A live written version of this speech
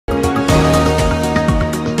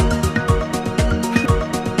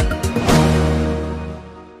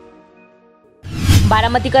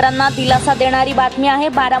बारामतीकरांना दिलासा देणारी बातमी आहे।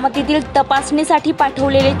 बारामतीतील तपासणीसाठी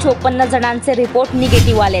पाठवलेले 54 जणांचे रिपोर्ट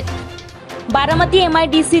निगेटिव्ह आलेत। बारामती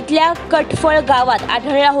एमआयडीसीतल्या कटफळ गावात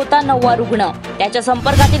आढळला होता 9वा रुग्ण। त्याच्या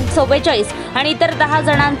संपर्कातील 44 आणि इतर 10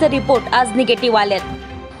 जणांचे रिपोर्ट आज निगेटिव्ह आलेत।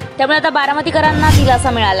 त्यामुळे आता बारामतीकरांना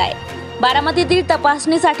दिलासा मिळाला आहे। बारामतीतील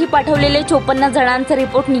तपासणीसाठी पाठवलेले 54 जणांचे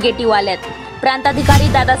रिपोर्ट निगेटिव्ह आलेत।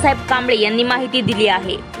 प्रांताधिकारी दादासाहेब कांबळे यांनी माहिती दिली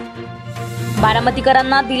आहे।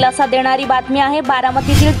 बारामतीकरांना दिलासा देणारी बातमी आहे।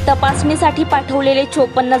 बारामतीतील तपासणीसाठी पाठवलेले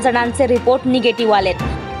 54 जणांचे रिपोर्ट निगेटिव्ह आलेत।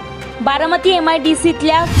 बारामती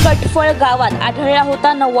एमआयडीसीतल्या कटफळ गावात आढळला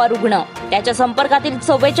होता 9वा रुग्ण। त्याच्या संपर्कातील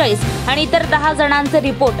 44 आणि इतर 10 जणांचे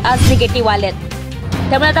रिपोर्ट आज निगेटिव्ह आलेत।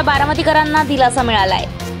 त्यामुळे आता बारामतीकरांना दिलासा मिळाला आहे।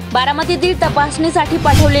 बारामतीतील तपासणीसाठी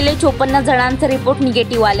पाठवलेले 54 जणांचे रिपोर्ट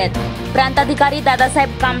निगेटिव्ह आलेत। प्रांताधिकारी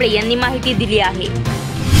दादासाहेब कांबळे यांनी माहिती दिली आहे।